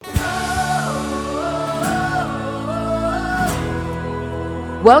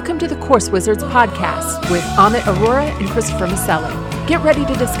Welcome to the Course Wizards podcast with Amit Arora and Christopher Maselli. Get ready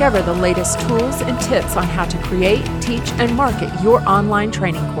to discover the latest tools and tips on how to create, teach, and market your online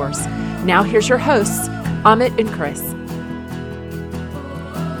training course. Now here's your hosts, Amit and Chris.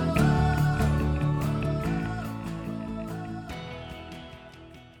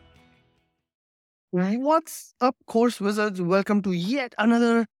 What's up, Course Wizards? Welcome to yet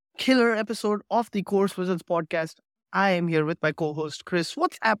another killer episode of the Course Wizards podcast. I am here with my co-host, Chris.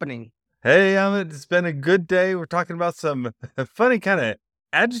 What's happening? Hey, Amit, it's been a good day. We're talking about some funny, kind of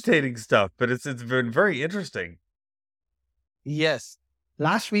agitating stuff, but it's been very interesting. Yes.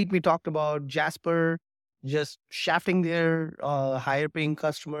 Last week, we talked about Jasper just shafting their higher paying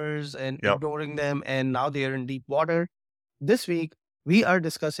customers and ignoring them, and now they are in deep water. This week, we are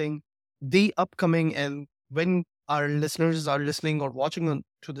discussing the upcoming, and when our listeners are listening or watching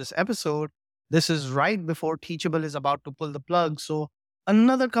to this episode, this is right before Teachable is about to pull the plug. So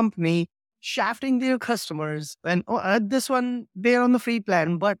another company shafting their customers, and this one, they're on the free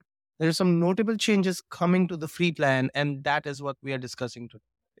plan, but there's some notable changes coming to the free plan, and that is what we are discussing today.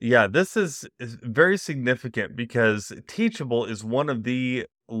 Yeah, this is very significant because Teachable is one of the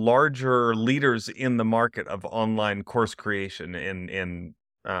larger leaders in the market of online course creation and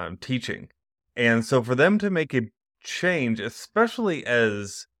teaching. And so for them to make a change, especially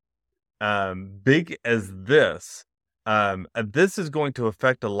as big as this is going to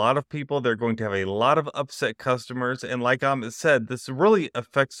affect a lot of people. They're going to have a lot of upset customers. And like Amit said, this really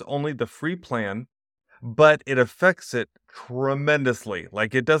affects only the free plan, but it affects it tremendously.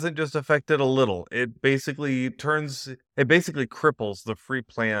 Like, it doesn't just affect it a little. It basically cripples the free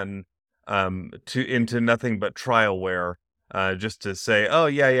plan into nothing but trialware. Just to say, oh,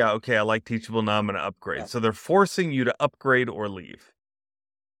 yeah, okay, I like Teachable, now I'm going to upgrade. Yeah. So they're forcing you to upgrade or leave.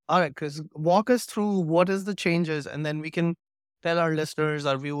 All right, Chris, walk us through what is the changes, and then we can tell our listeners,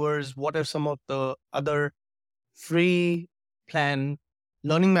 our viewers, what are some of the other free plan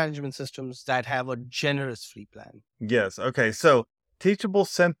learning management systems that have a generous free plan. Yes. Okay. So Teachable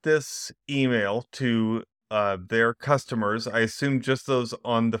sent this email to their customers. I assume just those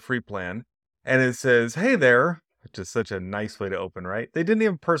on the free plan. And it says, "Hey there," which is such a nice way to open, right? They didn't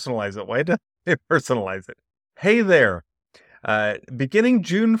even personalize it. Why did they personalize it? "Hey there. Beginning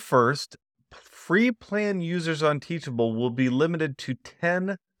June 1st, free plan users on Teachable will be limited to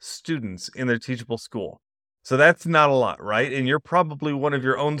 10 students in their Teachable school." So that's not a lot, right? And you're probably one of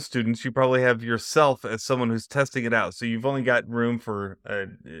your own students. You probably have yourself as someone who's testing it out. So you've only got room for,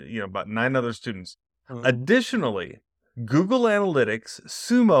 about 9 other students. Mhm. Additionally, Google Analytics,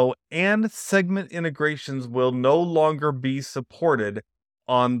 Sumo, and segment integrations will no longer be supported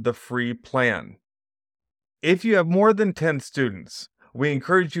on the free plan. If you have more than 10 students, we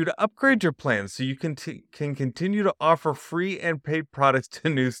encourage you to upgrade your plan so you can continue to offer free and paid products to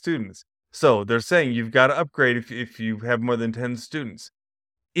new students. So they're saying you've got to upgrade if you have more than 10 students.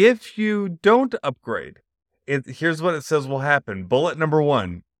 If you don't upgrade, here's what it says will happen. Bullet number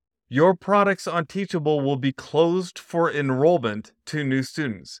 1, your products on Teachable will be closed for enrollment to new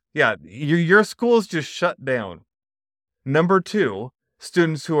students. Yeah, your school is just shut down. Number 2,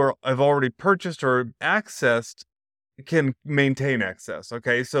 students who have already purchased or accessed can maintain access.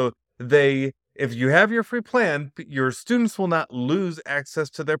 Okay, so if you have your free plan, your students will not lose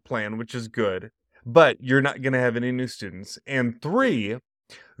access to their plan, which is good, but you're not going to have any new students. And 3,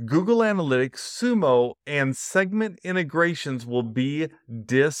 Google Analytics, Sumo, and segment integrations will be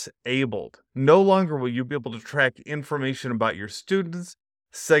disabled. No longer will you be able to track information about your students,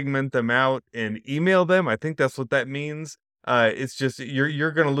 segment them out, and email them. I think that's what that means. It's just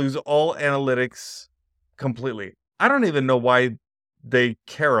you're going to lose all analytics completely. I don't even know why they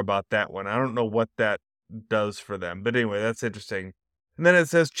care about that one. I don't know what that does for them. But anyway, that's interesting. And then it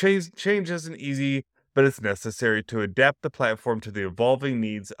says change isn't easy, but it's necessary to adapt the platform to the evolving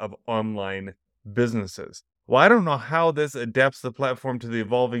needs of online businesses. Well, I don't know how this adapts the platform to the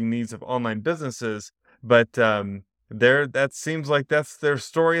evolving needs of online businesses, but that seems like that's their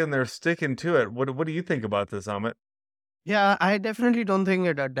story and they're sticking to it. What do you think about this, Amit? Yeah, I definitely don't think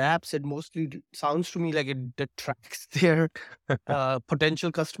it adapts. It mostly sounds to me like it detracts their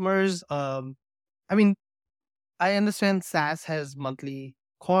potential customers. I mean, I understand SaaS has monthly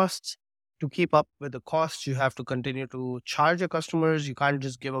costs. To keep up with the costs, you have to continue to charge your customers. You can't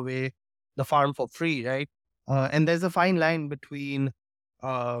just give away the farm for free, right? And there's a fine line between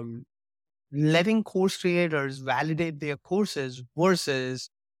um, letting course creators validate their courses versus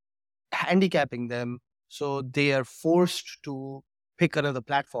handicapping them so they are forced to pick another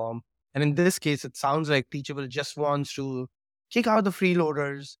platform. And in this case, it sounds like Teachable just wants to kick out the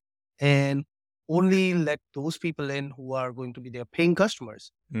freeloaders and only let those people in who are going to be their paying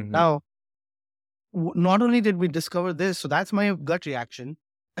customers. Mhm. Now, not only did we discover this, so that's my gut reaction.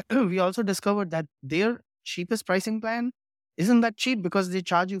 We also discovered that their cheapest pricing plan isn't that cheap because they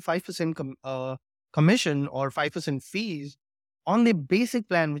charge you 5% commission or 5% fees on the basic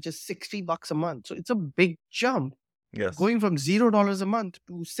plan, which is $60 a month. So it's a big jump Yes. going from $0 a month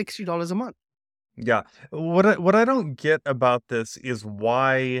to $60 a month. Yeah. What I don't get about this is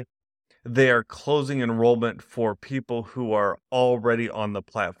why they are closing enrollment for people who are already on the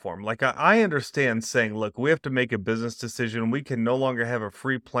platform. Like I understand saying, look, we have to make a business decision. We can no longer have a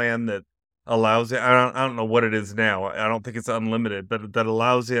free plan that allows it. I don't know what it is now. I don't think it's unlimited, but that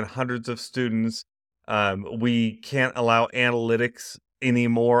allows in hundreds of students. We can't allow analytics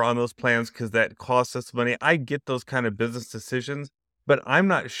anymore on those plans because that costs us money. I get those kind of business decisions, but I'm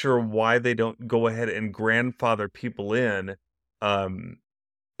not sure why they don't go ahead and grandfather people in. Um,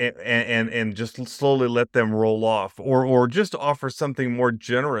 and just slowly let them roll off, or just offer something more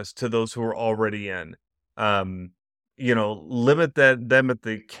generous to those who are already in. Um, limit them at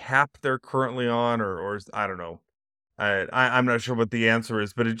the cap they're currently on, or I don't know. I'm not sure what the answer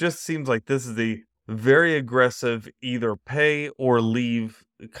is, but it just seems like this is the very aggressive either pay or leave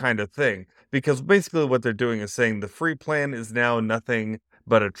kind of thing. Because basically what they're doing is saying the free plan is now nothing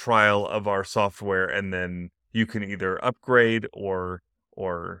but a trial of our software, and then you can either upgrade or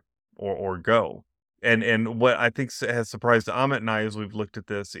or go. And what I think has surprised Amit and I as we've looked at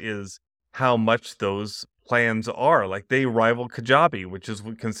this is how much those plans are. Like they rival Kajabi, which is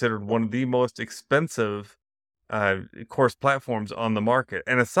considered one of the most expensive course platforms on the market,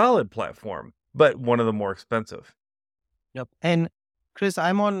 and a solid platform, but one of the more expensive. Yep. And Chris,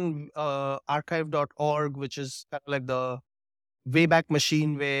 I'm on archive.org, which is kind of like the Wayback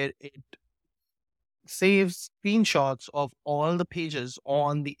Machine where it saves screenshots of all the pages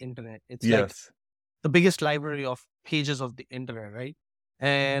on the internet. It's like Yes. the biggest library of pages of the internet, right?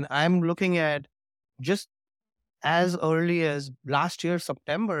 And I'm looking at just as early as last year,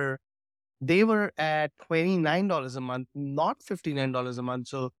 September, they were at $29 a month, not $59 a month.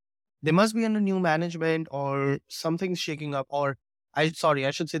 So they must be under new management or something's shaking up. Or I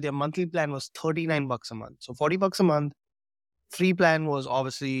should say their monthly plan was $39 a month. So $40 a month. Free plan was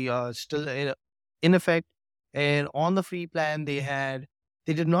obviously still in effect. And on the free plan, they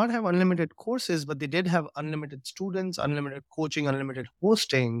did not have unlimited courses, but they did have unlimited students, unlimited coaching, unlimited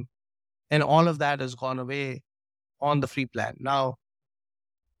hosting, and all of that has gone away on the free plan. Now,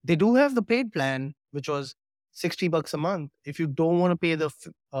 they do have the paid plan, which was $60 a month. If you don't want to pay the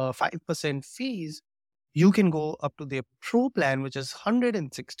 5% fees, you can go up to their pro plan, which is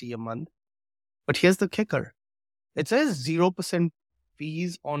 $160 a month. But here's the kicker. It says 0%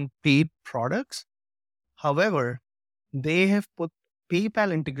 fees on paid products. However, they have put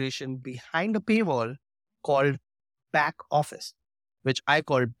PayPal integration behind a paywall called back office, which I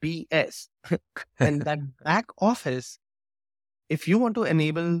call BS. And that back office, if you want to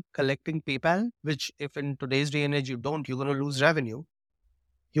enable collecting PayPal, which if in today's day and age you don't, you're going to lose revenue,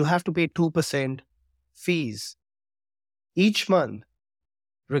 you have to pay 2% fees each month,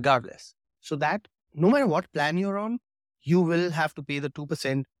 regardless. So that no matter what plan you're on, you will have to pay the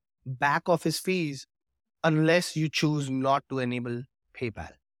 2% back office fees unless you choose not to enable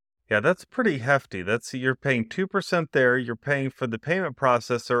PayPal. Yeah, that's pretty hefty. You're paying 2% there. You're paying for the payment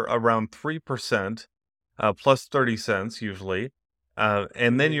processor around 3%, plus 30 cents usually.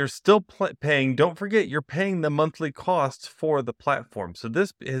 And then you're still paying, don't forget, you're paying the monthly costs for the platform. So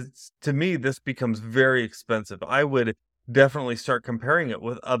to me, this becomes very expensive. I would definitely start comparing it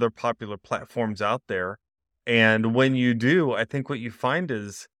with other popular platforms out there. And when you do, I think what you find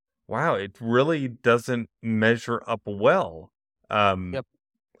is, wow, it really doesn't measure up well. Yep.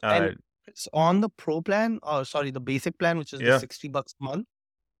 Uh, And it's on the pro plan, or sorry, the basic plan, which is the yeah. $60 a month,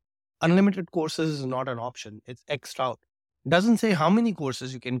 unlimited courses is not an option. It's X'd out. Doesn't say how many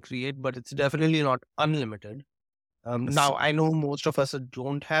courses you can create, but it's definitely not unlimited. Now, I know most of us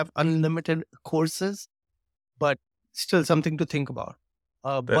don't have unlimited courses, but still something to think about.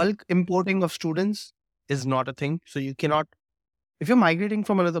 Bulk importing of students is not a thing. So you cannot, if you're migrating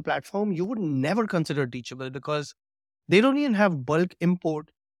from another platform, you would never consider Teachable because they don't even have bulk import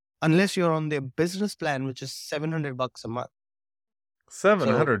unless you're on their business plan, which is $700 a month.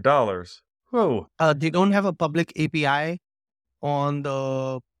 $700. Whoa. They don't have a public API on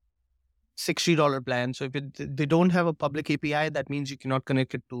the $60 plan. So if they don't have a public API, that means you cannot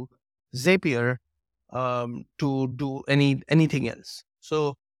connect it to Zapier to do anything else.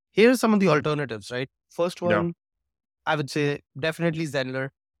 So here are some of the alternatives, right? First one, I would say definitely Zenler.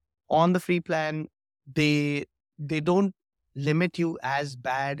 On the free plan, they don't limit you as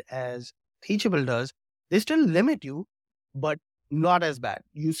bad as Teachable does, they still limit you, but not as bad.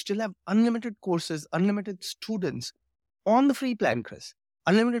 You still have unlimited courses, unlimited students on the free plan, Chris.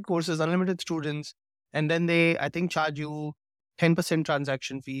 Unlimited courses, unlimited students, and then they, I think, charge you 10%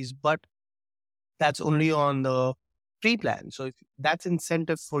 transaction fees, but that's only on the free plan. So if that's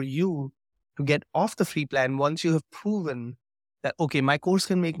incentive for you to get off the free plan once you have proven that, okay, my course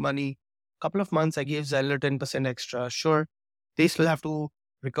can make money. Couple of months, I gave Zeller 10% extra. Sure, they still have to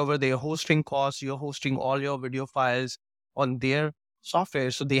recover their hosting costs. You're hosting all your video files on their software,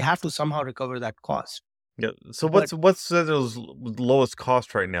 so they have to somehow recover that cost. Yeah. So But what's Zettel's lowest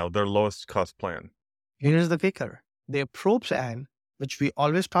cost right now? Their lowest cost plan. here's the kicker. Their Pro plan, which we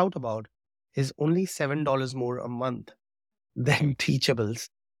always tout about, is only $7 more a month than Teachable's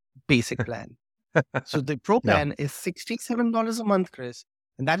basic plan. So the Pro Yeah. plan is $67 a month, Chris.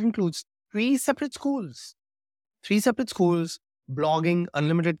 And that includes three separate schools, blogging,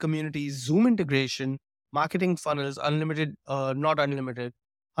 unlimited communities, Zoom integration, marketing funnels, unlimited, not unlimited,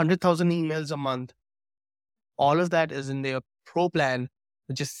 100,000 emails a month. All of that is in their Pro plan,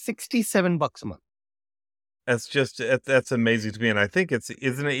 which is $67 a month. That's amazing to me. And I think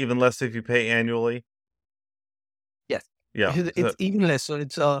isn't it even less if you pay annually? Yes. Yeah. It's even less. So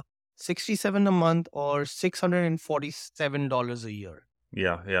it's $67 a month or $647 a year.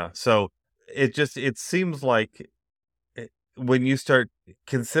 Yeah. So it seems like when you start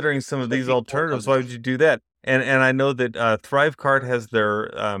considering some of these alternatives, why would you do that? And I know that Thrivecart has their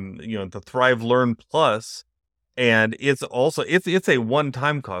the Thrive Learn Plus, and it's also it's a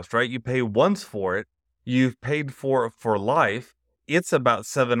one-time cost, right? You pay once for it. You've paid for life. It's about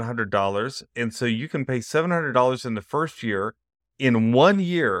 $700, and so you can pay $700 in the first year. In 1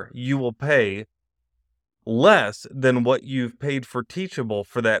 year, you will pay less than what you've paid for Teachable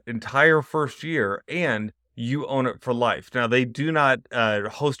for that entire first year, and you own it for life. Now, they do not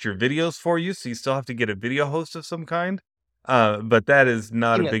host your videos for you, so you still have to get a video host of some kind. But that is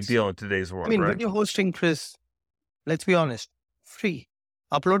not a big deal in today's world, right? Video hosting, Chris, let's be honest, free.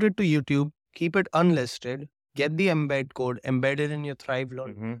 Upload it to YouTube, keep it unlisted, get the embed code, embed it in your Thrive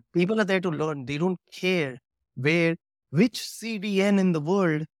Learn. Mm-hmm. People are there to learn. They don't care which CDN in the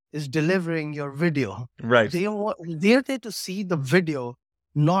world is delivering your video. Right. They're there to see the video,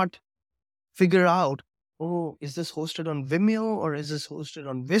 not figure out, oh, is this hosted on Vimeo or is this hosted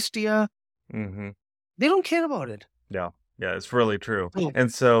on Vistia? Mm-hmm. They don't care about it. Yeah, it's really true. Oh, And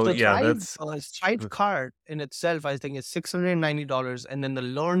so that's Thrivecart in itself, I think, is $690, and then the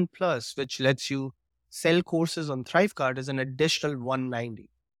Learn Plus, which lets you sell courses on Thrivecart, is an additional $190.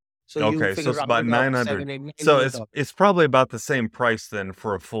 So okay, so it's about $900. So it's probably about the same price then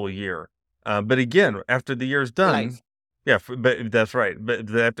for a full year. But again, after the year's done, but that's right.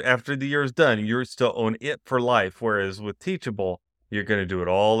 But after the year's done, you still own it for life. Whereas with Teachable, you're going to do it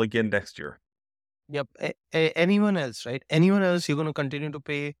all again next year. Yep. Anyone else, right? Anyone else, you're going to continue to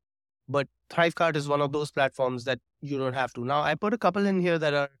pay. But Thrivecart is one of those platforms that you don't have to. Now, I put a couple in here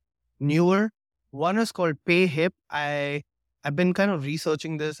that are newer. One is called PayHip. I've been kind of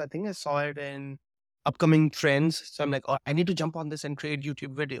researching this. I think I saw it in upcoming trends. So I'm like, oh, I need to jump on this and create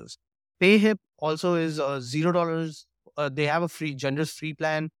YouTube videos. PayHip also is $0. They have a generous free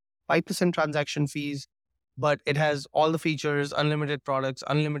plan, 5% transaction fees, but it has all the features, unlimited products,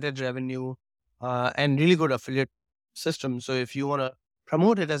 unlimited revenue, and really good affiliate system. So if you want to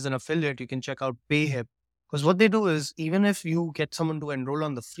promote it as an affiliate, you can check out PayHip. Because what they do is, even if you get someone to enroll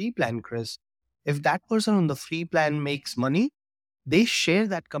on the free plan, Chris, if that person on the free plan makes money, they share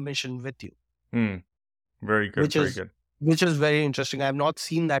that commission with you. Very good. Which is very interesting. I have not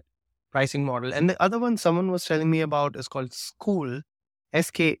seen that pricing model. And the other one someone was telling me about is called Skool,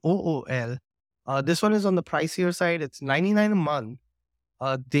 Skool. This one is on the pricier side. It's $99 a month.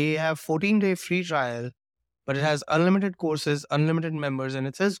 They have 14-day free trial, but it has unlimited courses, unlimited members, and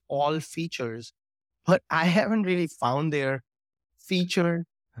it says all features. But I haven't really found their feature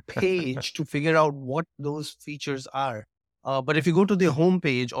page to figure out what those features are. But if you go to the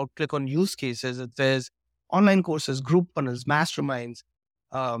homepage or click on use cases, it says online courses, group funnels, masterminds,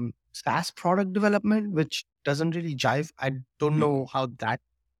 SaaS product development, which doesn't really jive. I don't know how that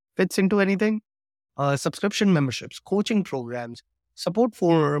fits into anything. Subscription memberships, coaching programs, support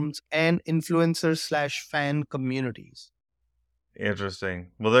forums, and influencer/fan communities.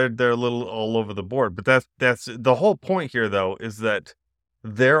 Interesting. Well, they're a little all over the board, but that's the whole point here, though, is that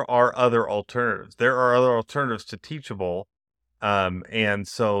there are other alternatives. There are other alternatives to Teachable, and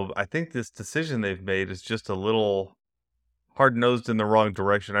so I think this decision they've made is just a little hard-nosed in the wrong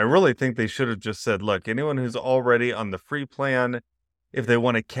direction. I really think they should have just said, look, anyone who's already on the free plan, If they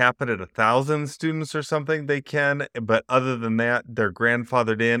want to cap it at 1,000 students or something, they can. But other than that, they're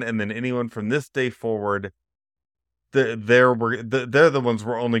grandfathered in. And then anyone from this day forward, they're the ones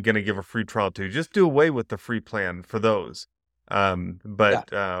we're only going to give a free trial to. Just do away with the free plan for those.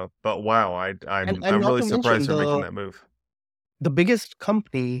 But wow, I'm And not really to surprised mention they're making that move. the biggest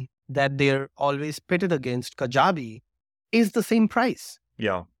company that they're always pitted against, Kajabi, is the same price.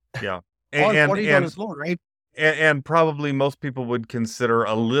 Yeah. Or $40 more, right? And probably most people would consider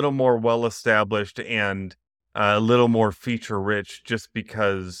a little more well-established and a little more feature-rich, just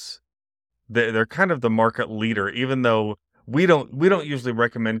because they're kind of the market leader. Even though we don't usually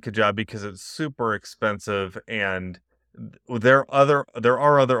recommend Kajabi because it's super expensive, and there are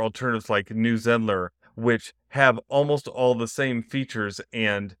other alternatives like New Zenler, which have almost all the same features,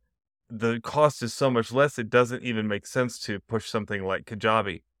 and the cost is so much less it doesn't even make sense to push something like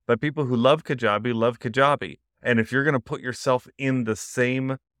Kajabi. But people who love Kajabi. And if you're going to put yourself in the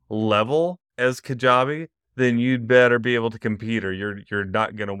same level as Kajabi, then you'd better be able to compete, or you're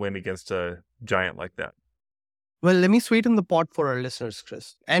not going to win against a giant like that. Well, let me sweeten the pot for our listeners,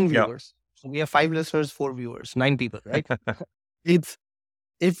 Chris, and viewers. So we have 5 listeners, 4 viewers, 9 people, right?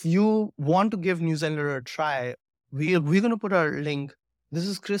 If you want to give New Zealand a try, we're going to put our link. This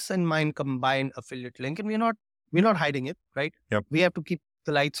is Chris and mine combined affiliate link, and we're not hiding it, right? Yep. We have to keep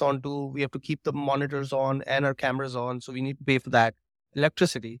the lights on too. We have to keep the monitors on and our cameras on. So we need to pay for that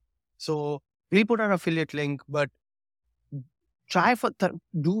electricity. So we'll put our affiliate link, but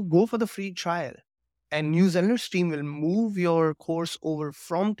go for the free trial. And New Zealand's team will move your course over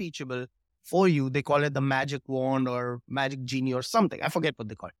from Teachable for you. They call it the Magic Wand or Magic Genie or something. I forget what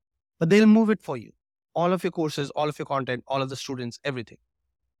they call it. But they'll move it for you. All of your courses, all of your content, all of the students, everything.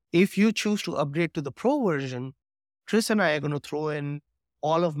 If you choose to upgrade to the Pro version, Chris and I are going to throw in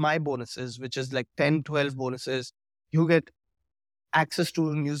all of my bonuses, which is like 10, 12 bonuses. You get access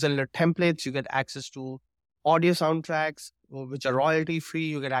to New Zealand templates. You get access to audio soundtracks, which are royalty free.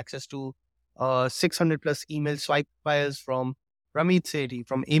 You get access to 600 plus email swipe files from Ramit Sethi,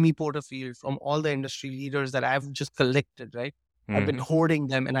 from Amy Porterfield, from all the industry leaders that I've just collected, right? Mm-hmm. I've been hoarding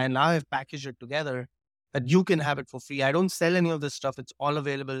them, and I now have packaged it together that you can have it for free. I don't sell any of this stuff. It's all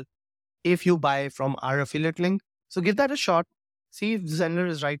available if you buy from our affiliate link. So give that a shot. See if Zenler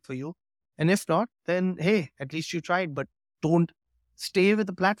is right for you. And if not, then hey, at least you tried, but don't stay with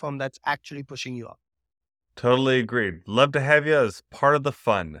the platform that's actually pushing you up. Totally agreed. Love to have you as part of the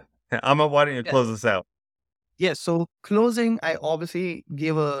fun. Amma, why don't you close us out? Yes. So closing, I obviously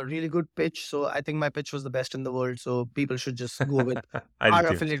gave a really good pitch. So I think my pitch was the best in the world. So people should just go with our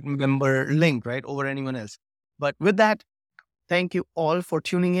affiliate member link, right, over anyone else. But with that, thank you all for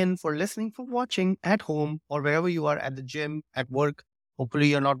tuning in, for listening, for watching at home or wherever you are, at the gym, at work. Hopefully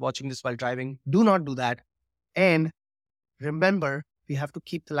you're not watching this while driving. Do not do that. And remember, we have to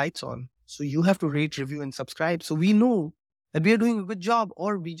keep the lights on. So you have to rate, review, and subscribe. So we know that we are doing a good job,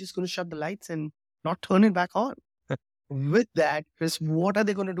 or we're just going to shut the lights and not turn it back on. With that, Chris, what are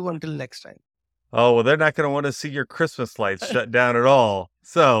they going to do until next time? Oh, well, they're not going to want to see your Christmas lights shut down at all.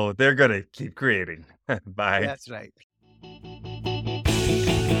 So they're going to keep creating. Bye. That's right.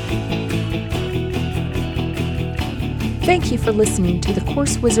 Thank you for listening to the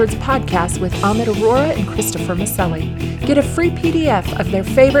Course Wizards podcast with Amit Arora and Christopher Maselli. Get a free PDF of their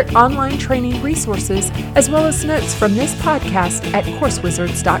favorite online training resources, as well as notes from this podcast at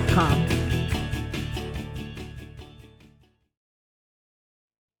coursewizards.com.